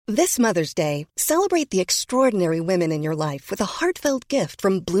This Mother's Day, celebrate the extraordinary women in your life with a heartfelt gift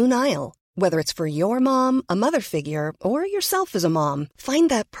from Blue Nile. Whether it's for your mom, a mother figure, or yourself as a mom, find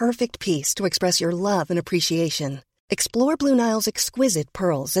that perfect piece to express your love and appreciation. Explore Blue Nile's exquisite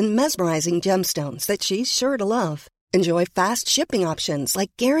pearls and mesmerizing gemstones that she's sure to love. Enjoy fast shipping options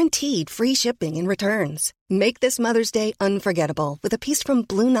like guaranteed free shipping and returns. Make this Mother's Day unforgettable with a piece from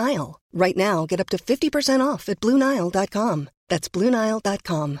Blue Nile. Right now, get up to 50% off at BlueNile.com. That's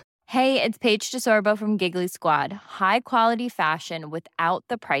BlueNile.com. Hey, it's Paige DeSorbo from Giggly Squad. High quality fashion without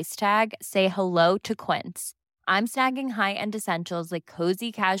the price tag. Say hello to Quince. I'm snagging high-end essentials like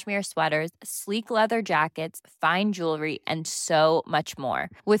cozy cashmere sweaters, sleek leather jackets, fine jewelry, and so much more.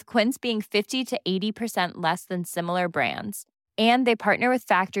 With Quince being 50 to 80% less than similar brands. And they partner with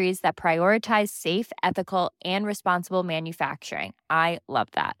factories that prioritize safe, ethical, and responsible manufacturing. I love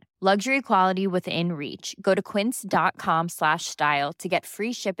that. Luxury quality within reach. Go to quince.com/style to get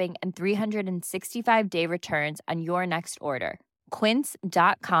free shipping and 365-day returns on your next order.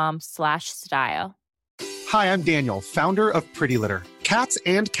 Quince.com/style. Hi, I'm Daniel, founder of Pretty Litter. Cats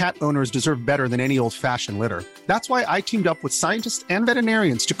and cat owners deserve better than any old-fashioned litter. That's why I teamed up with scientists and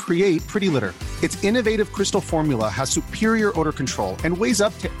veterinarians to create Pretty Litter. Its innovative crystal formula has superior odor control and weighs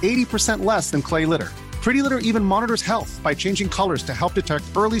up to 80% less than clay litter. Pretty Litter even monitors health by changing colors to help detect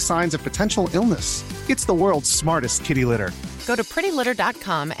early signs of potential illness. It's the world's smartest kitty litter. Go to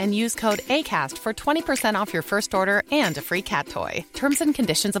prettylitter.com and use code ACAST for 20% off your first order and a free cat toy. Terms and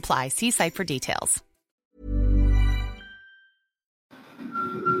conditions apply. See site for details.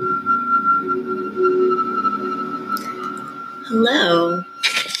 Hello,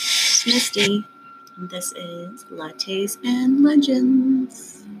 it's Misty, and this is Lattes and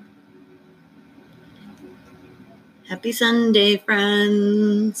Legends. Happy Sunday,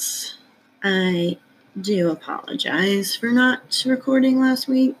 friends. I do apologize for not recording last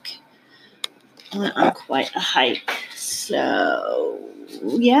week. I went on quite a hike, so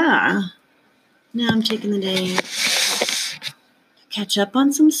yeah. Now I'm taking the day to catch up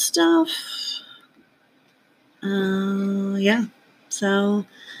on some stuff. Yeah, so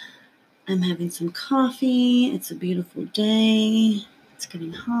I'm having some coffee. It's a beautiful day. It's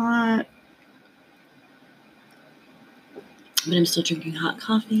getting hot, but I'm still drinking hot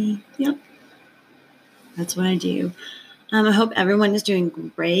coffee. Yep, that's what I do. I hope everyone is doing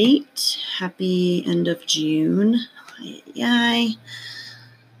great. Happy end of June. Yay.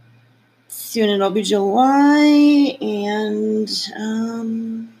 Soon it'll be July, and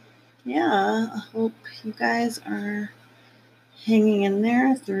yeah, I hope you guys are hanging in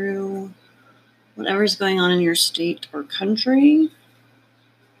there through whatever's going on in your state or country.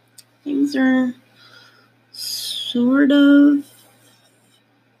 Things are sort of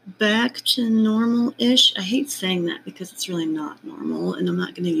back to normal-ish. I hate saying that because it's really not normal, and I'm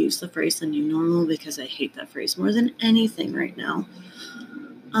not going to use the phrase the new normal because I hate that phrase more than anything right now.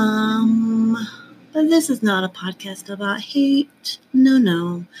 But this is not a podcast about hate.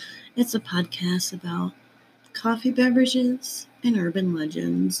 No. It's a podcast about coffee beverages and urban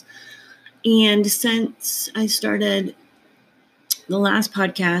legends. And since I started the last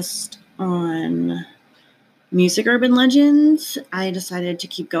podcast on music urban legends, I decided to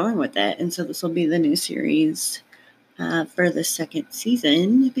keep going with it. And so this will be the new series for the second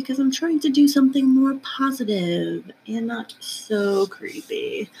season because I'm trying to do something more positive and not so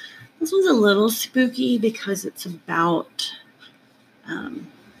creepy. This one's a little spooky because it's about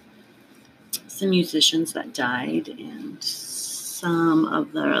some musicians that died and some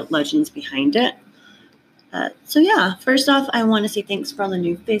of the legends behind it. So yeah, first off, I want to say thanks for all the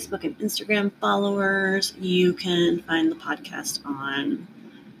new Facebook and Instagram followers. You can find the podcast on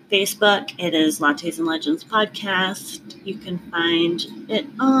Facebook. It is Lattes and Legends Podcast. You can find it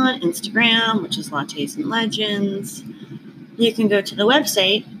on Instagram, which is Lattes and Legends. You can go to the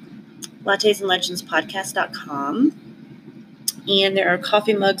website, lattesandlegendspodcast.com. And there are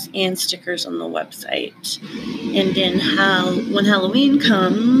coffee mugs and stickers on the website. And then when Halloween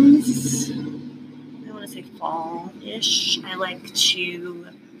comes, I want to say fall-ish, I like to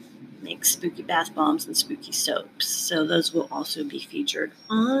make spooky bath bombs and spooky soaps. So those will also be featured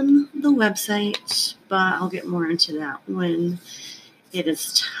on the website, but I'll get more into that when it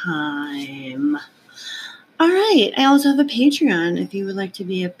is time. All right. I also have a Patreon. If you would like to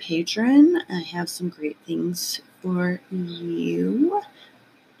be a patron, I have some great things for you.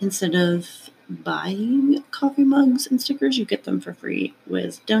 Instead of buying coffee mugs and stickers, you get them for free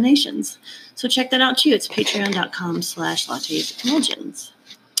with donations. So check that out too. It's patreon.com/lattesandlegends.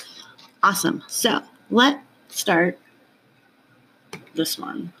 Awesome. So let's start this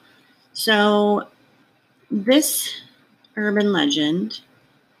one. So this urban legend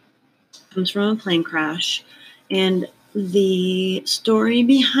comes from a plane crash. And the story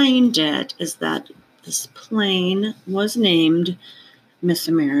behind it is that this plane was named Miss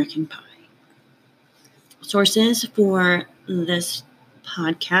American Pie. Sources for this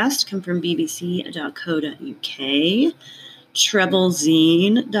podcast come from bbc.co.uk,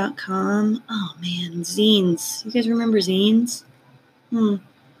 treblezine.com. Oh man, zines. You guys remember zines? I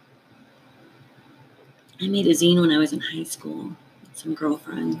made a zine when I was in high school with some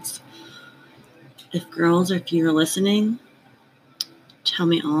girlfriends. If you're listening, tell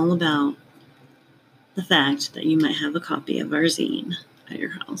me all about the fact that you might have a copy of our zine at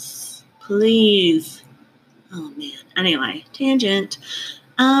your house. Please. Oh man. Anyway, tangent.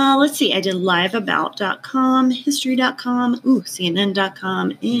 Let's see. I did liveabout.com, history.com,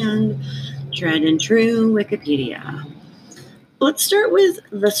 CNN.com, and Tried and True Wikipedia. Let's start with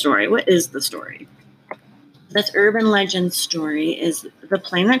the story. What is the story? This urban legend story is the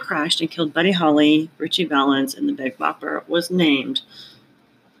plane that crashed and killed Buddy Holly, Ritchie Valens, and the Big Bopper was named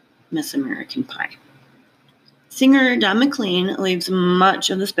Miss American Pie. Singer Don McLean leaves much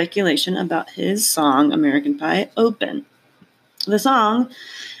of the speculation about his song American Pie open. The song,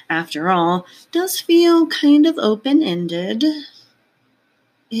 after all, does feel kind of open-ended.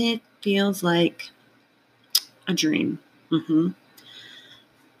 It feels like a dream.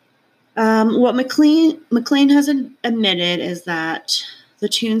 What McLean has admitted is that the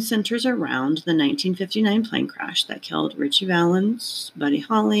tune centers around the 1959 plane crash that killed Ritchie Valens, Buddy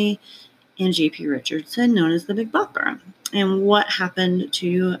Holly, and J.P. Richardson, known as the Big Bopper, and what happened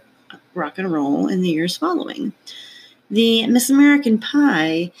to rock and roll in the years following. The Miss American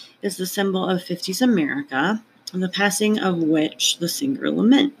Pie is the symbol of 50s America, the passing of which the singer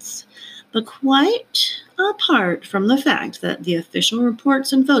laments. But quite apart from the fact that the official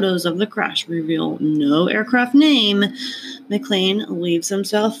reports and photos of the crash reveal no aircraft name, McLean leaves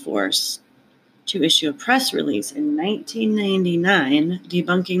himself forced to issue a press release in 1999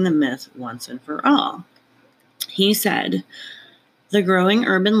 debunking the myth once and for all. He said, "The growing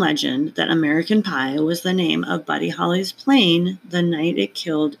urban legend that American Pie was the name of Buddy Holly's plane the night it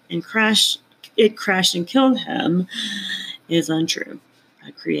crashed and killed him is untrue. I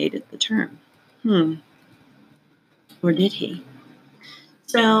created the term." Or did he?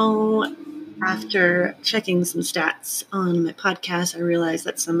 So, after checking some stats on my podcast, I realized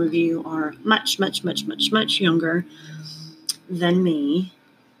that some of you are much, much, much, much, much younger than me,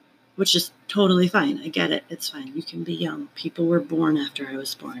 which is totally fine. I get it. It's fine. You can be young. People were born after I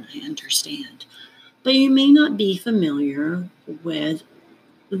was born. I understand. But you may not be familiar with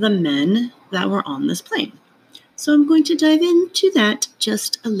the men that were on this plane. So I'm going to dive into that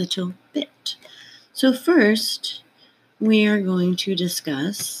just a little bit. So first, we are going to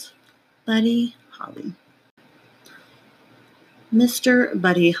discuss Buddy Holly. Mr.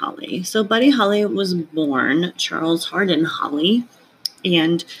 Buddy Holly. So Buddy Holly was born Charles Hardin Holly,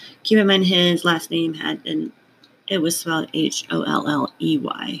 and keep in mind his last name it was spelled Holley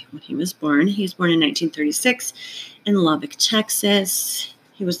when he was born. He was born in 1936 in Lubbock, Texas.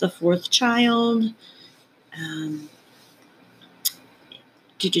 He was the fourth child.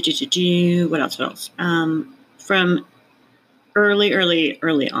 What else? From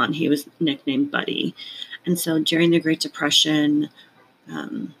early on, he was nicknamed Buddy. And so during the Great Depression,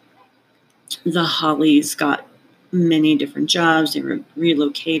 the Hollies got many different jobs. They were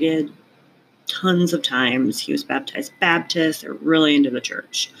relocated tons of times. He was baptized Baptist. They were really into the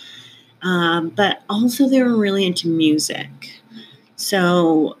church. But also they were really into music.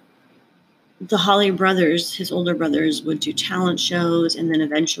 So the Holly brothers, his older brothers, would do talent shows, and then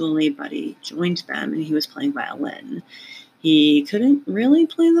eventually Buddy joined them, and he was playing violin. He couldn't really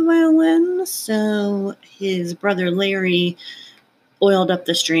play the violin, so his brother Larry oiled up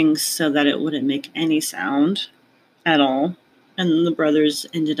the strings so that it wouldn't make any sound at all, and the brothers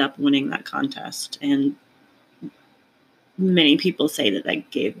ended up winning that contest, and many people say that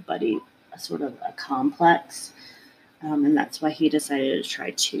gave Buddy a sort of a complex, and that's why he decided to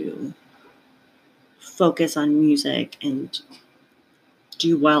try to focus on music and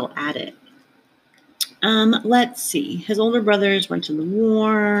do well at it. Let's see. His older brothers went to the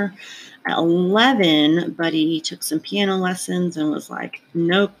war. At 11, Buddy took some piano lessons and was like,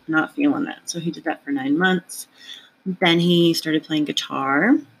 nope, not feeling that. So he did that for 9 months. Then he started playing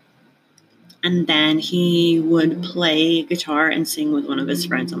guitar. And then he would play guitar and sing with one of his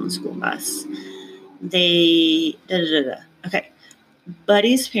friends on the school bus. Okay.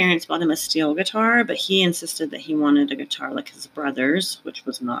 Buddy's parents bought him a steel guitar, but he insisted that he wanted a guitar like his brother's, which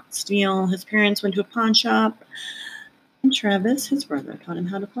was not steel. His parents went to a pawn shop, and Travis, his brother, taught him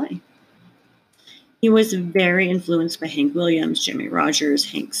how to play. He was very influenced by Hank Williams, Jimmie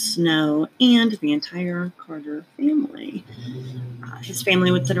Rodgers, Hank Snow, and the entire Carter family. His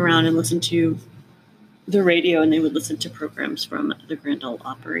family would sit around and listen to the radio, and they would listen to programs from the Grand Ole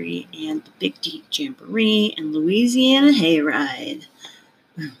Opry and the Big D Jamboree and Louisiana Hayride.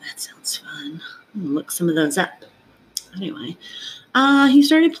 Oh, that sounds fun. I'm gonna look some of those up. Anyway, he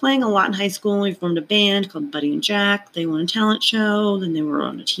started playing a lot in high school. He formed a band called Buddy and Jack. They won a talent show. Then they were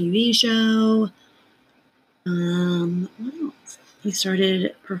on a TV show. What else? He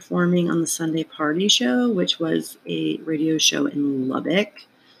started performing on the Sunday Party Show, which was a radio show in Lubbock.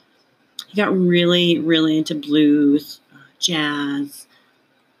 He got really, really into blues, jazz,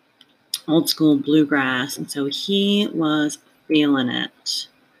 old school bluegrass, and so he was feeling it.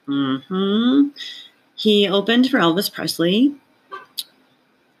 He opened for Elvis Presley,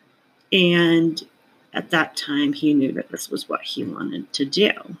 and at that time, he knew that this was what he wanted to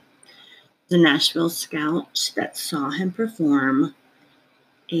do. The Nashville Scout that saw him perform,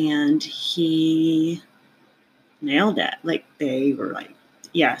 and he nailed it. Like, they were like,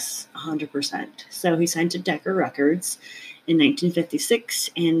 yes, 100%. So he signed to Decca Records in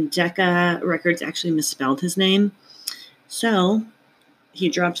 1956, and Decca Records actually misspelled his name. So he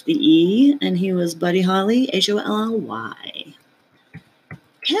dropped the E, and he was Buddy Holly, Holly.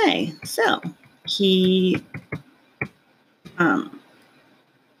 Okay, so he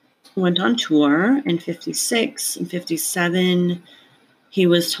went on tour in 56 and 57. He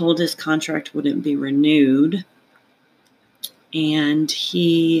was told his contract wouldn't be renewed. And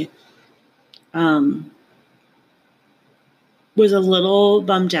he was a little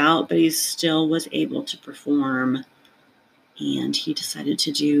bummed out, but he still was able to perform. And he decided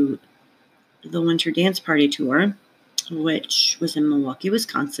to do the Winter Dance Party Tour, which was in Milwaukee,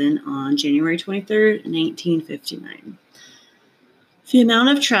 Wisconsin on January 23rd, 1959. The amount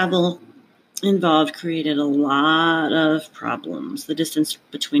of travel involved created a lot of problems. The distance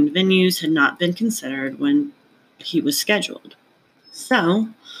between venues had not been considered when he was scheduled. So,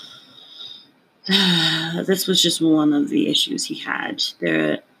 this was just one of the issues he had.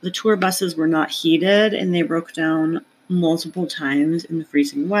 The tour buses were not heated, and they broke down multiple times in the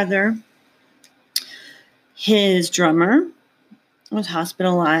freezing weather. His drummer was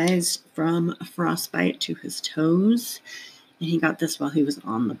hospitalized from frostbite to his toes, and he got this while he was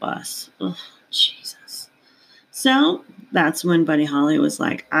on the bus. Ugh, Jesus. So that's when Buddy Holly was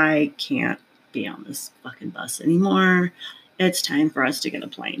like, I can't be on this fucking bus anymore. It's time for us to get a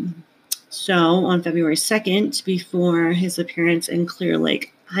plane. So on February 2nd, before his appearance in Clear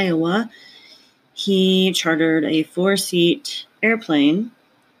Lake, Iowa, he chartered a 4-seat airplane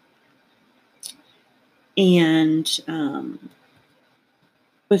and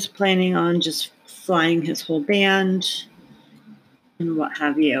was planning on just flying his whole band and what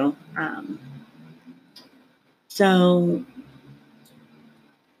have you. So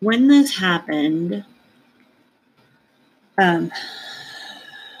when this happened,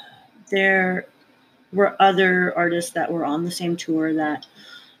 there were other artists that were on the same tour that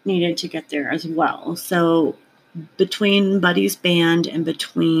needed to get there as well. So between Buddy's band and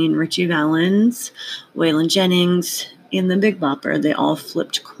between Ritchie Valens, Waylon Jennings, and the Big Bopper, they all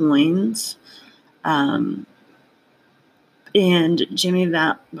flipped coins. And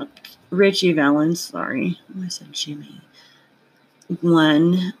Ritchie Valens, I said Jimmy,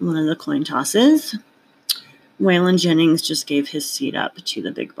 won one of the coin tosses. Waylon Jennings just gave his seat up to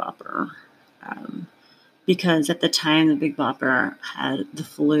the Big Bopper because at the time the Big Bopper had the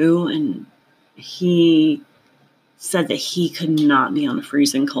flu, and he said that he could not be on a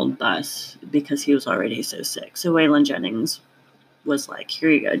freezing cold bus because he was already so sick. So Waylon Jennings was like, here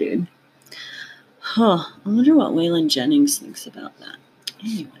you go, dude. I wonder what Waylon Jennings thinks about that.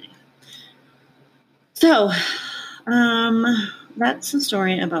 Anyway. So, that's the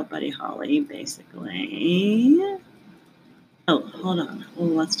story about Buddy Holly, basically. Oh, hold on. Well,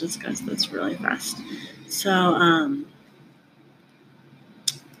 let's discuss this really fast. So,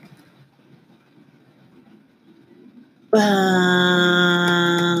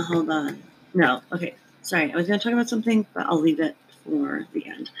 hold on. No, okay. Sorry, I was going to talk about something, but I'll leave it for the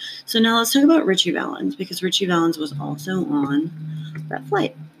end. So now let's talk about Ritchie Valens, because Ritchie Valens was also on that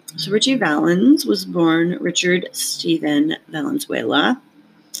flight. So Ritchie Valens was born Richard Stephen Valenzuela.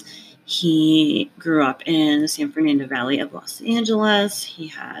 He grew up in the San Fernando Valley of Los Angeles. He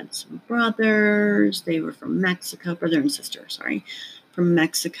had some brothers. They were from Mexico, brother and sister, from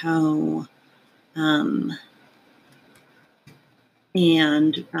Mexico. And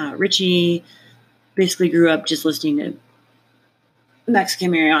Ritchie basically grew up just listening to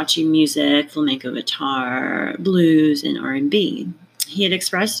Mexican mariachi music, flamenco guitar, blues, and R&B. He had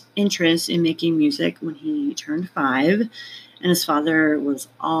expressed interest in making music when he turned 5, and his father was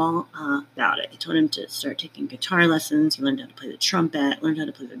all about it. He told him to start taking guitar lessons. He learned how to play the trumpet, learned how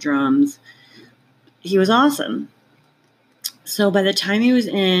to play the drums. He was awesome. So by the time he was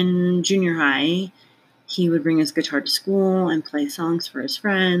in junior high, he would bring his guitar to school and play songs for his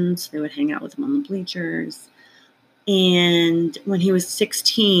friends. They would hang out with him on the bleachers. And when he was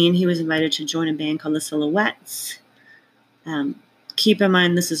 16, he was invited to join a band called the Silhouettes. Keep in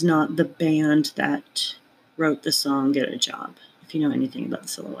mind, this is not the band that wrote the song Get a Job, if you know anything about the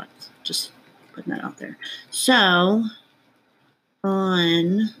Silhouettes. Just putting that out there. So,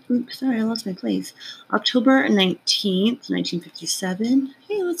 I lost my place. October 19th, 1957.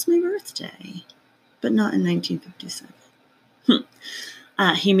 Hey, that's my birthday. But not in 1957.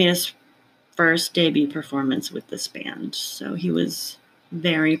 He made his first debut performance with this band. So he was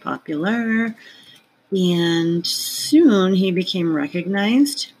very popular. And soon he became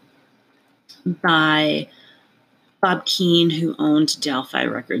recognized by Bob Keane, who owned Delphi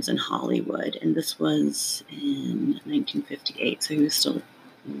Records in Hollywood. And this was in 1958. So he was still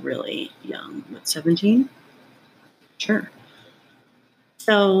really young. What, 17? Sure.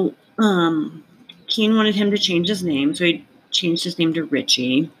 So Keane wanted him to change his name. So he changed his name to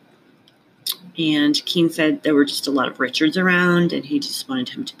Richie. And Keane said there were just a lot of Richards around, and he just wanted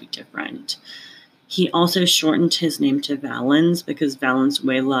him to be different. He also shortened his name to Valens because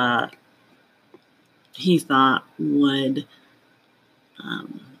Valenzuela, he thought, would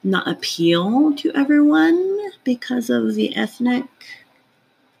not appeal to everyone because of the ethnic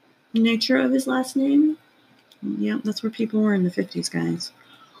nature of his last name. Yeah, that's where people were in the 50s, guys.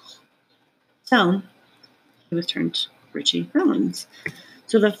 So he was turned Richie Valens.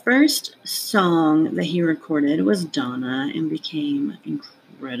 So the first song that he recorded was Donna and became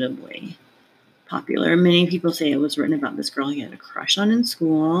incredibly popular. Many people say it was written about this girl he had a crush on in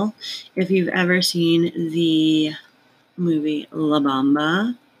school. If you've ever seen the movie La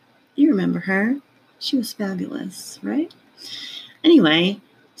Bamba, you remember her. She was fabulous, right? Anyway,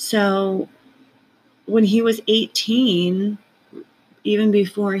 so when he was 18, even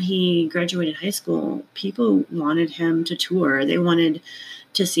before he graduated high school, people wanted him to tour. They wanted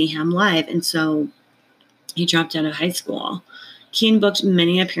to see him live. And so he dropped out of high school. Keane booked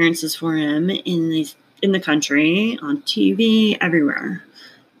many appearances for him in the country, on TV, everywhere.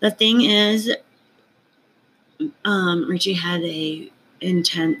 The thing is, Richie had a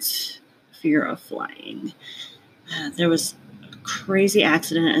intense fear of flying. There was a crazy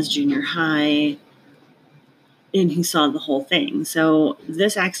accident as junior high, and he saw the whole thing. So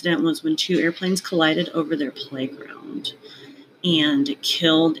this accident was when 2 airplanes collided over their playground and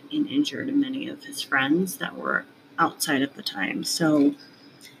killed and injured many of his friends that were outside at the time. So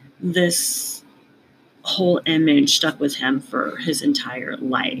this whole image stuck with him for his entire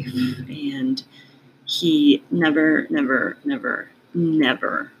life. And he never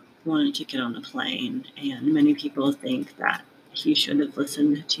wanted to get on a plane. And many people think that he should have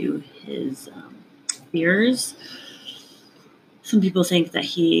listened to his fears. Some people think that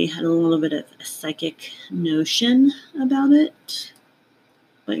he had a little bit of a psychic notion about it.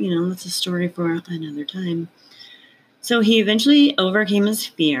 But, that's a story for another time. So he eventually overcame his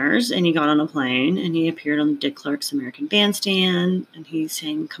fears, and he got on a plane, and he appeared on Dick Clark's American Bandstand, and he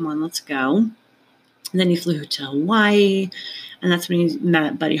sang, "Come On, Let's Go." And then he flew to Hawaii, and that's when he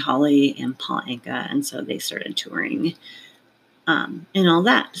met Buddy Holly and Paul Anka, and so they started touring. And all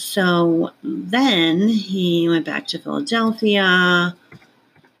that. So then he went back to Philadelphia,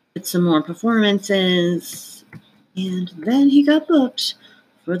 did some more performances, and then he got booked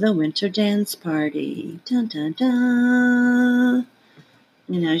for the Winter Dance Party. Dun, dun, dun.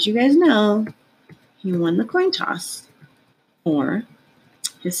 And as you guys know, he won the coin toss for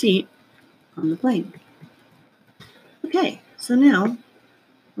his seat on the plane. Okay, so now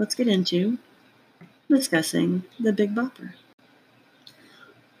let's get into discussing the Big Bopper.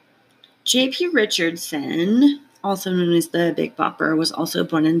 J.P. Richardson, also known as the Big Bopper, was also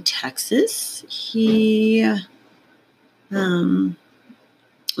born in Texas. He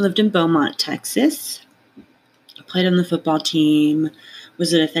lived in Beaumont, Texas. Played on the football team,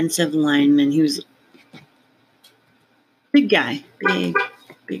 was a defensive lineman. He was a big guy,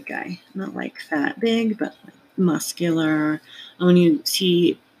 big guy. Not like fat big, but like muscular. And when you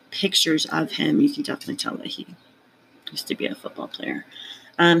see pictures of him, you can definitely tell that he used to be a football player.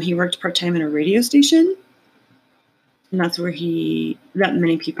 He worked part-time at a radio station, and that's where that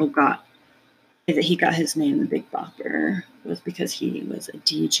many people got, that he got his name, the Big Bopper, was because he was a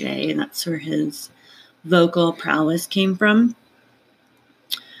DJ, and that's where his vocal prowess came from.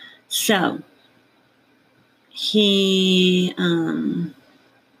 So, He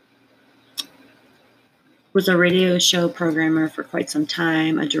was a radio show programmer for quite some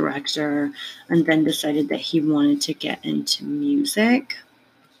time, a director, and then decided that he wanted to get into music.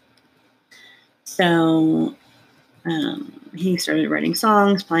 So he started writing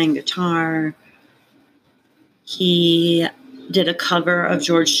songs, playing guitar. He did a cover of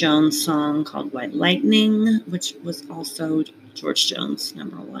George Jones' song called White Lightning, which was also George Jones'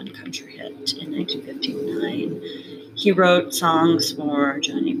 #1 country hit in 1959. He wrote songs for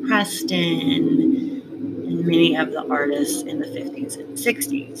Johnny Preston and many of the artists in the 50s and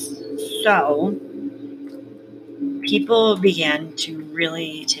 60s. So people began to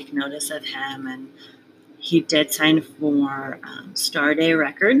really take notice of him, and he did sign for Starday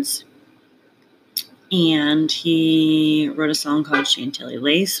Records. And he wrote a song called Chantilly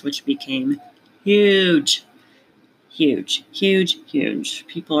Lace, which became huge.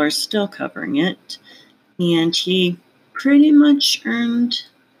 People are still covering it. And he pretty much earned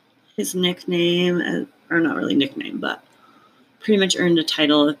his nickname, or not really nickname, but pretty much earned a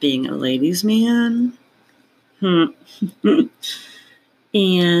title of being a ladies' man. And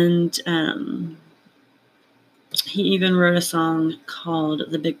he even wrote a song called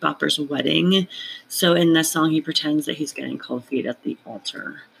The Big Bopper's Wedding. So in this song, he pretends that he's getting cold feet at the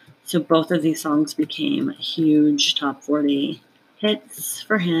altar. So both of these songs became huge top 40 hits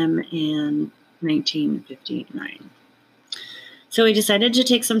for him in 1959. So he decided to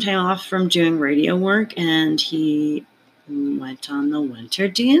take some time off from doing radio work, and he went on the Winter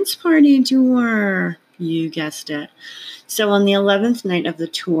Dance Party tour. You guessed it. So on the 11th night of the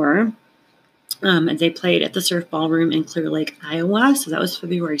tour, they played at the Surf Ballroom in Clear Lake, Iowa. So that was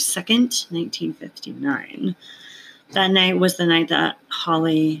February 2nd, 1959. That night was the night that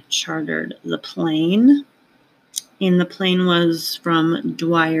Holly chartered the plane. And the plane was from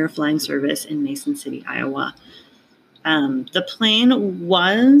Dwyer Flying Service in Mason City, Iowa. The plane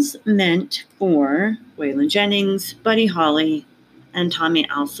was meant for Waylon Jennings, Buddy Holly, and Tommy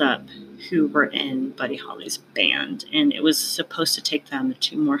Alsop, who were in Buddy Holly's band. And it was supposed to take them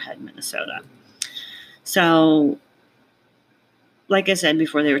to Moorhead, Minnesota. So, like I said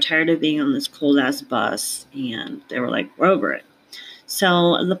before, they were tired of being on this cold-ass bus, and they were like, we're over it.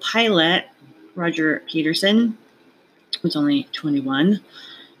 So the pilot, Roger Peterson, was only 21.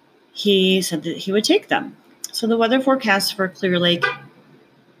 He said that he would take them. So the weather forecast for Clear Lake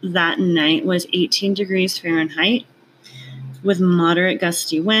that night was 18 degrees Fahrenheit with moderate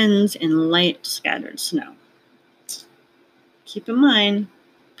gusty winds and light scattered snow. Keep in mind,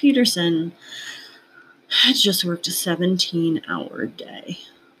 Peterson had just worked a 17-hour day.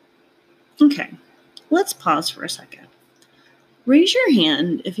 Okay, let's pause for a second. Raise your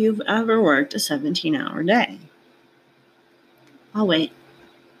hand if you've ever worked a 17-hour day. I'll wait.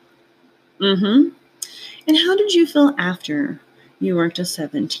 And how did you feel after you worked a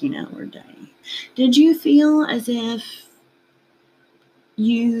 17-hour day? Did you feel as if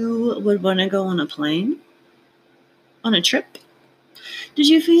you would want to go on a plane? On a trip? Did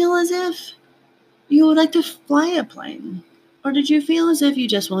you feel as if you would like to fly a plane? Or did you feel as if you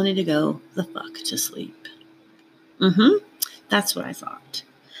just wanted to go the fuck to sleep? That's what I thought.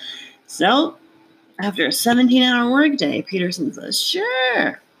 So, after a 17-hour workday, Peterson says,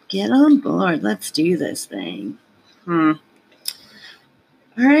 sure, get on board. Let's do this thing. All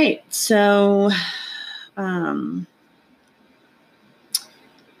right. So,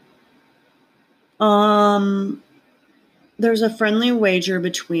 there's a friendly wager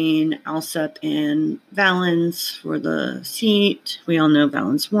between Alsop and Valens for the seat. We all know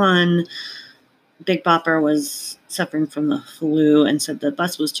Valens won. Big Bopper was suffering from the flu and said the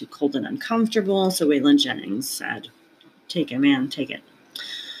bus was too cold and uncomfortable. So Waylon Jennings said, take it, man, take it.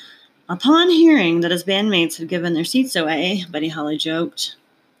 Upon hearing that his bandmates had given their seats away, Buddy Holly joked,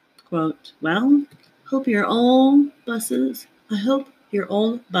 quote, well, I hope your old bus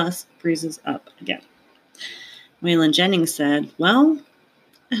freezes up again. Waylon Jennings said, well,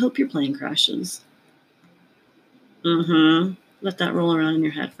 I hope your plane crashes. Let that roll around in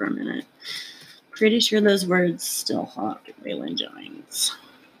your head for a minute. Pretty sure those words still haunt Waylon Jennings.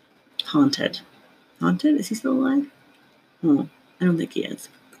 Haunted. Haunted? Is he still alive? I don't think he is.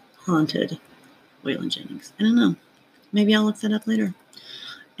 Haunted Waylon Jennings. I don't know. Maybe I'll look that up later.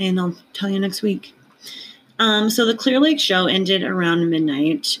 And I'll tell you next week. So the Clear Lake show ended around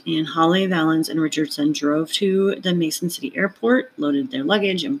midnight, and Holly, Valens, and Richardson drove to the Mason City airport, loaded their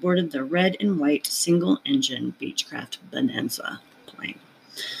luggage, and boarded the red and white single-engine Beechcraft Bonanza plane.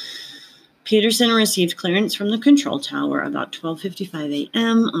 Peterson received clearance from the control tower about 12:55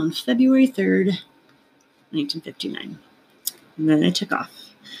 a.m. on February 3rd, 1959. And then they took off.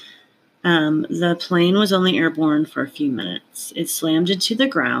 The plane was only airborne for a few minutes. It slammed into the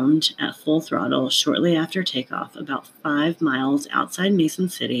ground at full throttle shortly after takeoff, about 5 miles outside Mason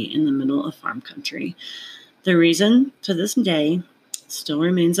City in the middle of farm country. The reason, to this day, still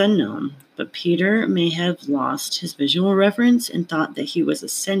remains unknown, but Peter may have lost his visual reference and thought that he was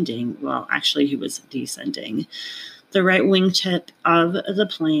ascending, while actually he was descending. The right wingtip of the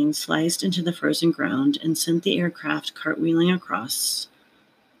plane sliced into the frozen ground and sent the aircraft cartwheeling across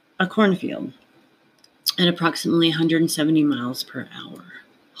a cornfield at approximately 170 miles per hour.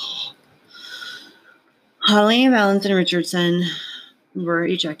 Hawley, Valens, and Richardson were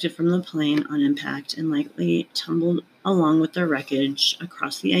ejected from the plane on impact and likely tumbled along with the wreckage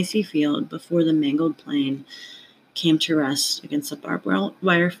across the icy field before the mangled plane came to rest against a barbed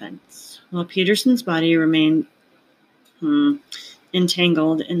wire fence. While Peterson's body remained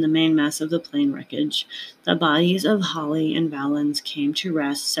entangled in the main mess of the plane wreckage, the bodies of Hawley and Valens came to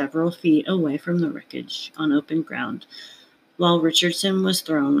rest several feet away from the wreckage on open ground, while Richardson was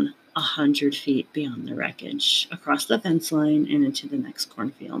thrown 100 feet beyond the wreckage, across the fence line and into the next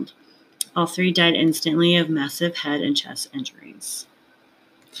cornfield. All three died instantly of massive head and chest injuries.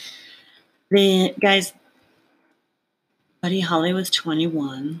 Buddy Holly was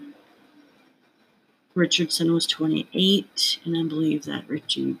 21. Richardson was 28, and I believe that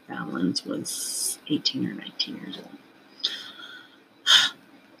Richie Valens was 18 or 19 years old.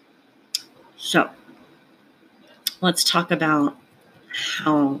 So, let's talk about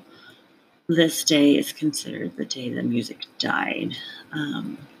how this day is considered the day the music died.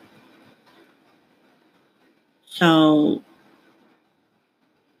 So,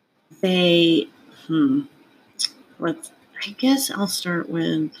 I guess I'll start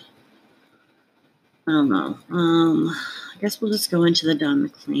with, I don't know. I guess we'll just go into the Don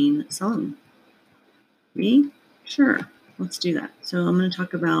McLean song. Me? Sure. Let's do that. So I'm going to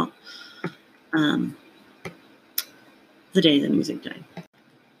talk about the day the music died.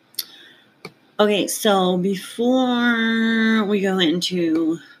 Okay, so before we go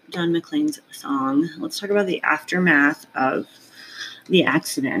into Don McLean's song, let's talk about the aftermath of the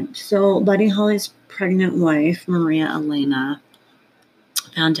accident. So Buddy Holly's pregnant wife, Maria Elena,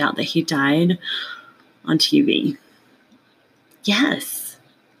 found out that he died on TV. Yes,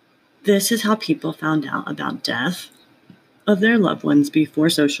 this is how people found out about death of their loved ones before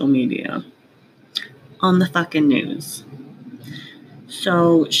social media. On the fucking news.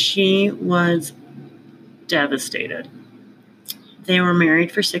 So she was devastated. They were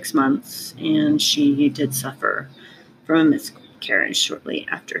married for 6 months, and she did suffer from a miscarriage shortly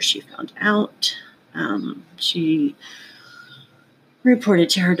after she found out. She reported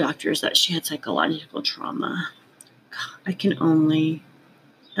to her doctors that she had psychological trauma. God, I can only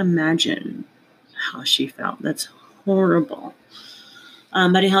imagine how she felt. That's horrible.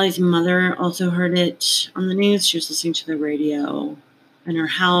 Buddy Holly's mother also heard it on the news. She was listening to the radio in her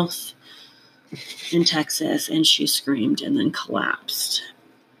house in Texas, and she screamed and then collapsed.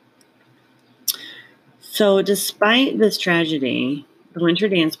 So despite this tragedy, the winter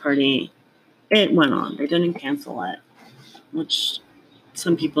dance party, it went on. They didn't cancel it, which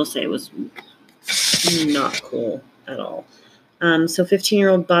some people say was not cool at all. So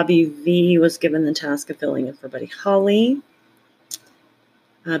 15-year-old Bobby V was given the task of filling in for Buddy Holly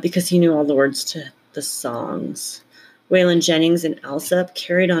because he knew all the words to the songs. Waylon Jennings and Alsop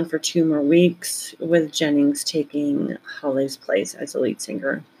carried on for 2 more weeks, with Jennings taking Holly's place as the lead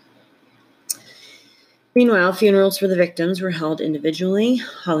singer. Meanwhile, funerals for the victims were held individually.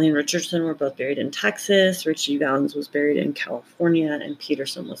 Holly and Richardson were both buried in Texas. Richie Valens was buried in California, and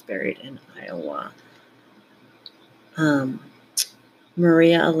Peterson was buried in Iowa.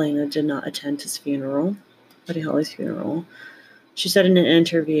 Maria Elena did not attend his funeral, Buddy Holly's funeral. She said in an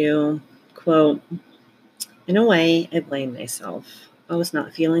interview, quote, "In a way, I blame myself. I was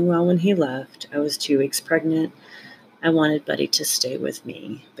not feeling well when he left. I was 2 weeks pregnant. I wanted Buddy to stay with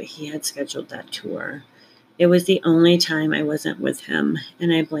me, but he had scheduled that tour. It was the only time I wasn't with him,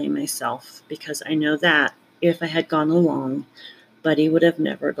 and I blame myself because I know that if I had gone along, Buddy would have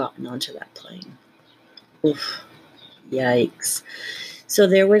never gotten onto that plane." Oof. Yikes. So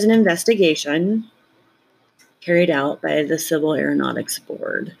there was an investigation carried out by the Civil Aeronautics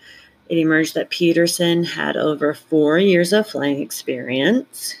Board. It emerged that Peterson had over 4 years of flying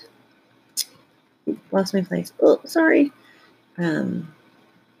experience. Lost my place. Oh, sorry.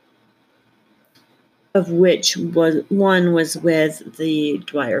 Of which one was with the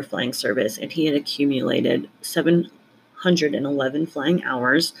Dwyer Flying Service, and he had accumulated 711 flying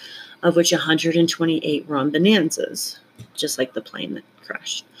hours, of which 128 were on Bonanzas, just like the plane that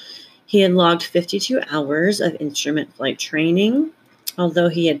crashed. He had logged 52 hours of instrument flight training, Although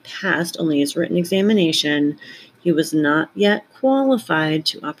he had passed only his written examination, he was not yet qualified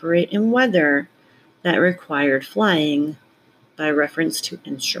to operate in weather that required flying by reference to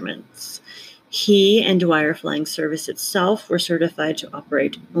instruments. He and Dwyer Flying Service itself were certified to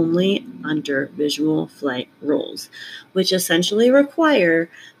operate only under visual flight rules, which essentially require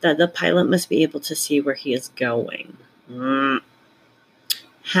that the pilot must be able to see where he is going.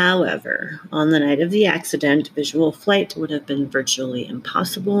 However, on the night of the accident, visual flight would have been virtually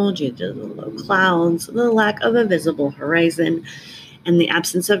impossible due to the low clouds, the lack of a visible horizon, and the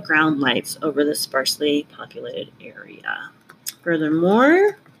absence of ground lights over the sparsely populated area.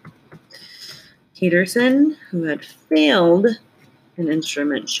 Furthermore, Peterson, who had failed an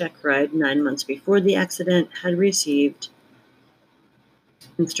instrument check ride 9 months before the accident, had received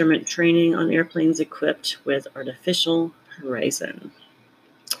instrument training on airplanes equipped with artificial horizon.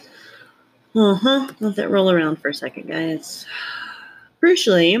 Let that roll around for a second, guys.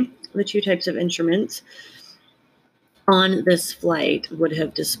 Crucially, the two types of instruments on this flight would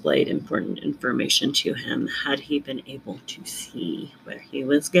have displayed important information to him had he been able to see where he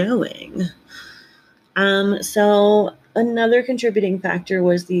was going. So another contributing factor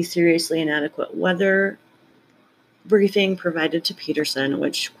was the seriously inadequate weather briefing provided to Peterson,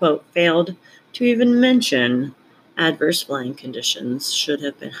 which, quote, failed to even mention adverse flying conditions should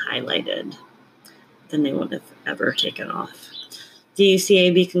have been highlighted. Then they wouldn't have ever taken off. The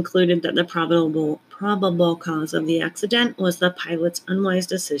CAB concluded that the probable cause of the accident was the pilot's unwise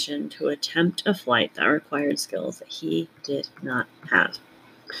decision to attempt a flight that required skills that he did not have.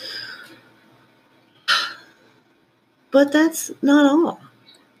 But that's not all,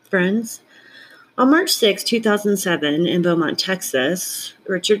 friends. On March 6, 2007, in Beaumont, Texas,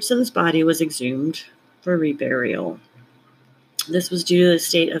 Richardson's body was exhumed for reburial. This was due to the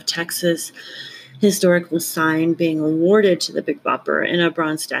state of Texas historical sign being awarded to the Big Bopper, and a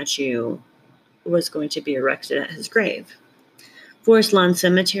bronze statue was going to be erected at his grave. Forest Lawn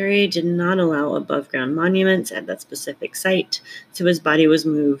Cemetery did not allow above-ground monuments at that specific site, so his body was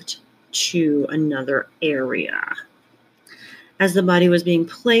moved to another area. As the body was being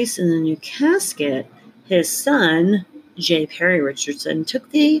placed in the new casket, his son, J. Perry Richardson,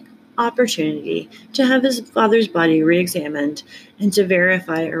 took the opportunity to have his father's body re-examined and to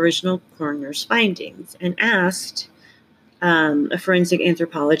verify original coroner's findings, and asked a forensic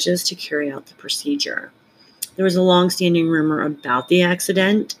anthropologist to carry out the procedure. There was a long-standing rumor about the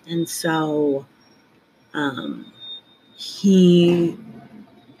accident, and so he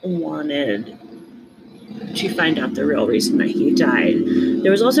wanted to find out the real reason that he died.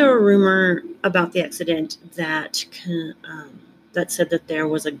 There was also a rumor about the accident that said that there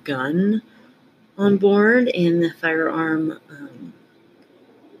was a gun on board and the firearm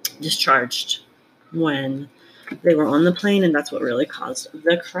discharged when they were on the plane, and that's what really caused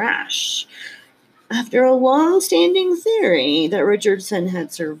the crash. After a long-standing theory that Richardson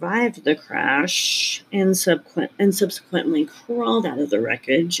had survived the crash and subsequently crawled out of the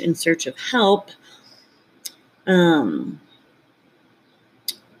wreckage in search of help,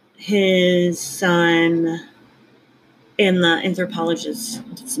 his son and the anthropologists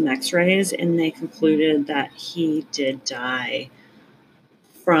did some x-rays, and they concluded that he did die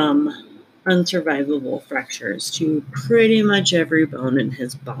from unsurvivable fractures to pretty much every bone in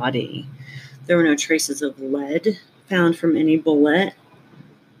his body. There were no traces of lead found from any bullet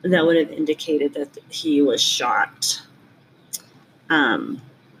that would have indicated that he was shot.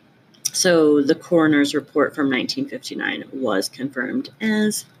 So the coroner's report from 1959 was confirmed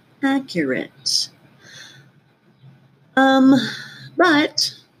as accurate.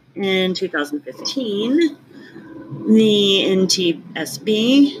 But in 2015, the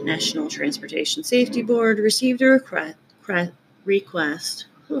NTSB, National Transportation Safety Board, received a request.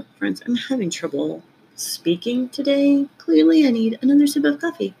 Oh, friends, I'm having trouble speaking today. Clearly, I need another sip of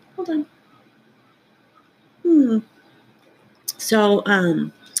coffee. Hold on. So,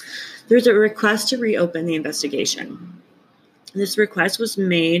 there's a request to reopen the investigation. This request was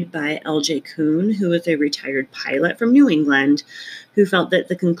made by L.J. Kuhn, who was a retired pilot from New England, who felt that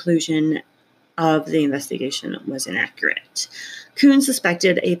the conclusion of the investigation was inaccurate. Kuhn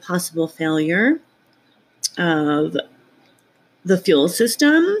suspected a possible failure of the fuel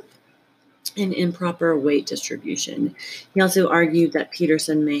system and improper weight distribution. He also argued that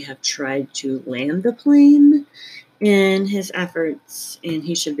Peterson may have tried to land the plane in his efforts, and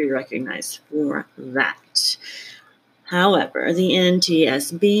he should be recognized for that. However, the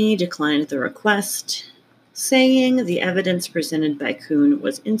NTSB declined the request, saying the evidence presented by Kuhn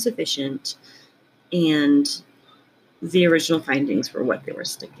was insufficient and the original findings were what they were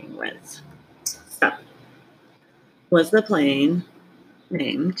sticking with. So, was the plane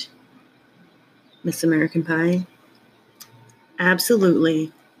named Miss American Pie?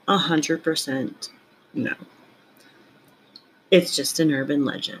 Absolutely 100% no. It's just an urban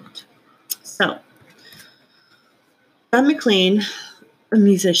legend. So, Don McLean, a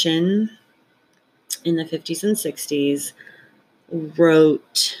musician in the 50s and 60s,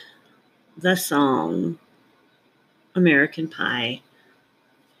 wrote the song American Pie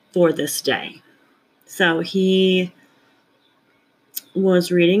for this day. So he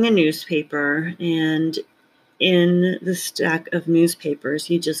was reading a newspaper, and in the stack of newspapers,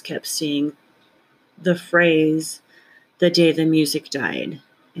 he just kept seeing the phrase, "the day the music died."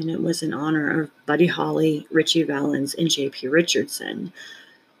 And it was in honor of Buddy Holly, Ritchie Valens, and J.P. Richardson.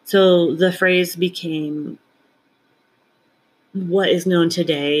 So the phrase became what is known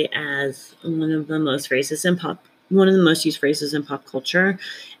today as one of the most used phrases in pop culture,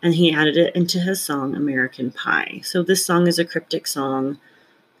 and he added it into his song American Pie. So this song is a cryptic song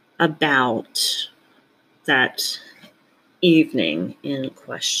about that evening in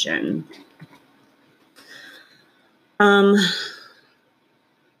question.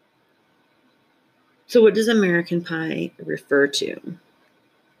 So what does American Pie refer to?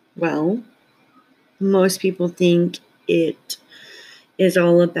 Well, most people think it is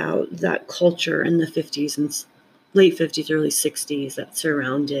all about that culture in the 50s and late 50s, early 60s that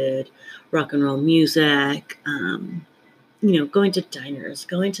surrounded rock and roll music, going to diners,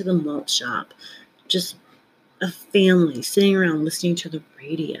 going to the malt shop, just a family sitting around listening to the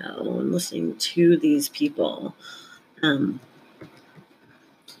radio and listening to these people.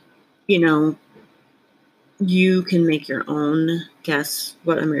 You can make your own guess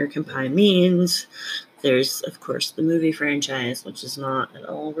what American Pie means. There's, of course, the movie franchise, which is not at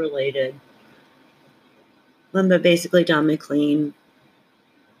all related. But basically, Don McLean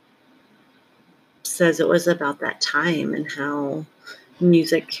says it was about that time and how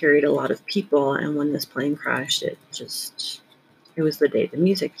music carried a lot of people. And when this plane crashed, it was the day the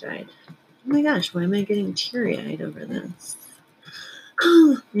music died. Oh my gosh, why am I getting teary-eyed over this?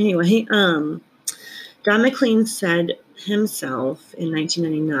 Anyway, Don McLean said himself in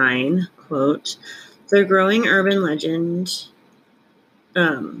 1999, quote, "The growing urban legend,"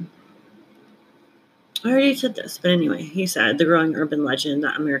 I already said this, but anyway, he said, "The growing urban legend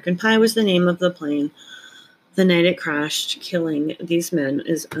that American Pie was the name of the plane the night it crashed, killing these men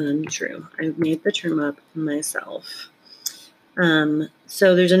is untrue. I made the term up myself."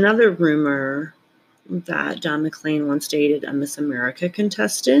 So there's another rumor that Don McLean once dated a Miss America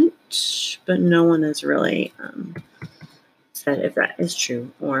contestant, but no one has really said if that is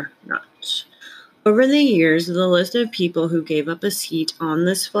true or not. Over the years, the list of people who gave up a seat on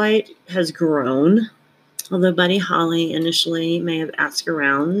this flight has grown, although Buddy Holly initially may have asked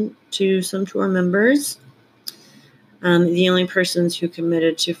around to some tour members. The only persons who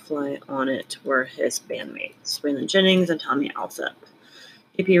committed to fly on it were his bandmates, Waylon Jennings and Tommy Alsop.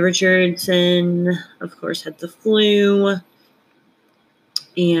 J.P. Richardson, of course, had the flu,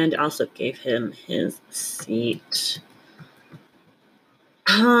 and Alsop gave him his seat.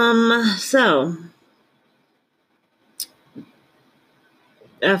 So,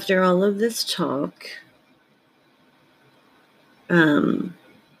 after all of this talk,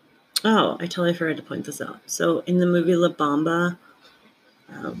 I totally forgot to point this out. So, in the movie La Bamba,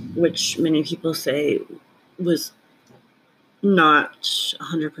 which many people say was not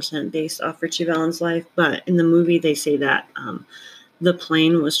 100% based off Ritchie Valens' life, but in the movie they say that the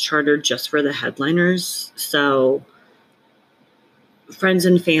plane was chartered just for the headliners. So friends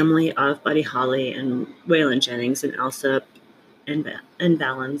and family of Buddy Holly and Waylon Jennings and Alsop and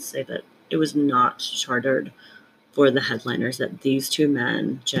Valens say that it was not chartered for the headliners, that these two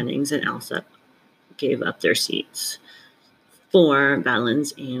men, Jennings and Alsop, gave up their seats for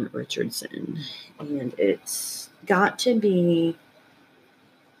Valens and Richardson. And it's got to be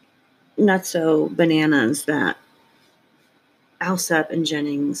not so bananas that Alsop and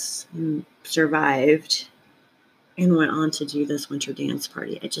Jennings survived and went on to do this winter dance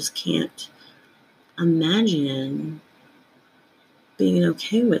party. I just can't imagine being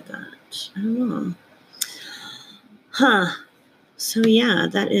okay with that. I don't know. So yeah,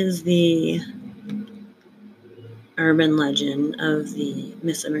 that is the urban legend of the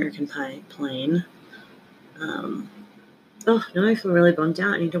Miss American Pie plane. Now I feel really bummed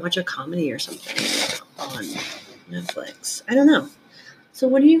out. I need to watch a comedy or something on Netflix. I don't know. So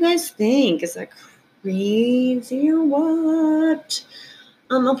what do you guys think? Is that crazy or what?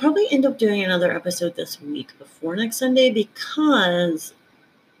 I'll probably end up doing another episode this week before next Sunday, because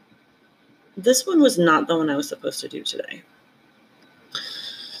this one was not the one I was supposed to do today.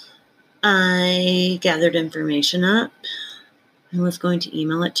 I gathered information up. I was going to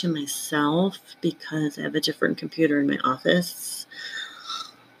email it to myself because I have a different computer in my office.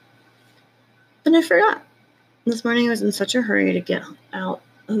 But I forgot. This morning I was in such a hurry to get out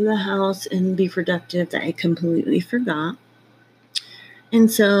of the house and be productive that I completely forgot. And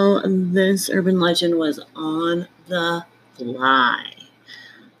so this urban legend was on the fly.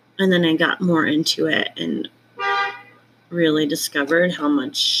 And then I got more into it and really discovered how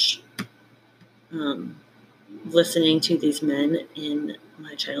much listening to these men in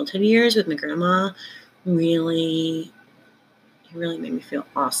my childhood years with my grandma really made me feel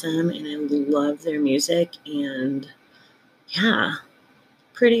awesome, and I love their music, and yeah,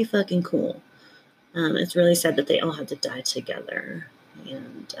 pretty fucking cool. It's really sad that they all had to die together,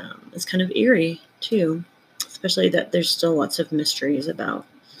 and it's kind of eerie too, especially that there's still lots of mysteries about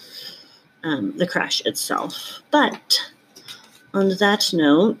the crash itself. But on that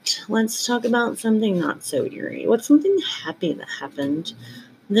note, let's talk about something not so eerie. What's something happy that happened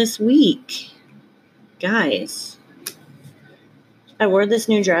this week? Guys, I wore this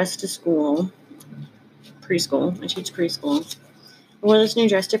new dress to school. Preschool. I teach preschool. I wore this new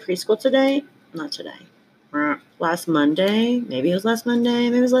dress to preschool today. Not today. Last Monday. Maybe it was last Monday.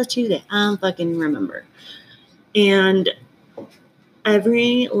 Maybe it was last Tuesday. I don't fucking remember. And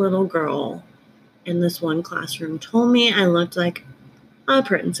every little girl in this one classroom told me I looked like a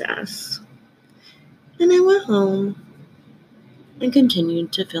princess. And I went home and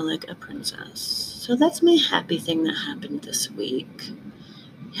continued to feel like a princess. So that's my happy thing that happened this week.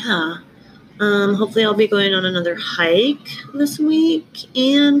 Yeah. Hopefully I'll be going on another hike this week.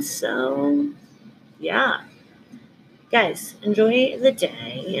 And so, yeah. Guys, enjoy the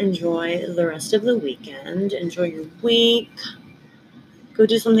day. Enjoy the rest of the weekend. Enjoy your week. Go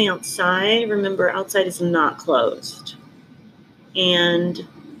do something outside. Remember, outside is not closed. And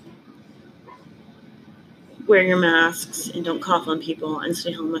wear your masks and don't cough on people and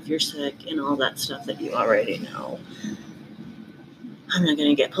stay home if you're sick and all that stuff that you already know. I'm not going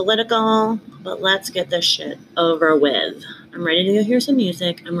to get political, but let's get this shit over with. I'm ready to go hear some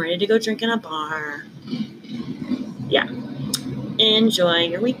music. I'm ready to go drink in a bar. Yeah. Enjoy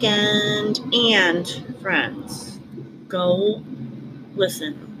your weekend. And, friends, go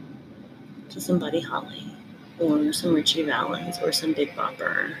listen to some Buddy Holly or some Richie Valens or some Big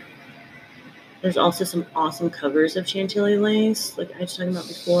Bopper. There's also some awesome covers of Chantilly Lace, like I was talking about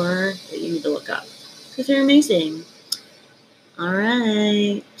before, that you need to look up because they're amazing. All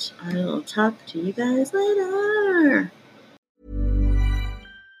right. I will talk to you guys later.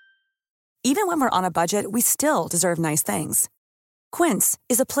 Even when we're on a budget, we still deserve nice things. Quince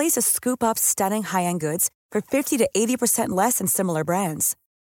is a place to scoop up stunning high-end goods for 50 to 80% less than similar brands.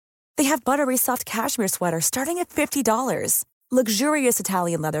 They have buttery soft cashmere sweaters starting at $50, luxurious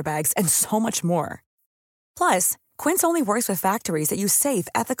Italian leather bags, and so much more. Plus, Quince only works with factories that use safe,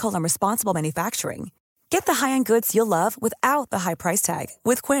 ethical, and responsible manufacturing. Get the high-end goods you'll love without the high price tag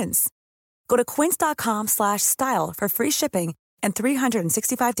with Quince. Go to quince.com/style for free shipping and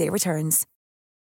 365-day returns.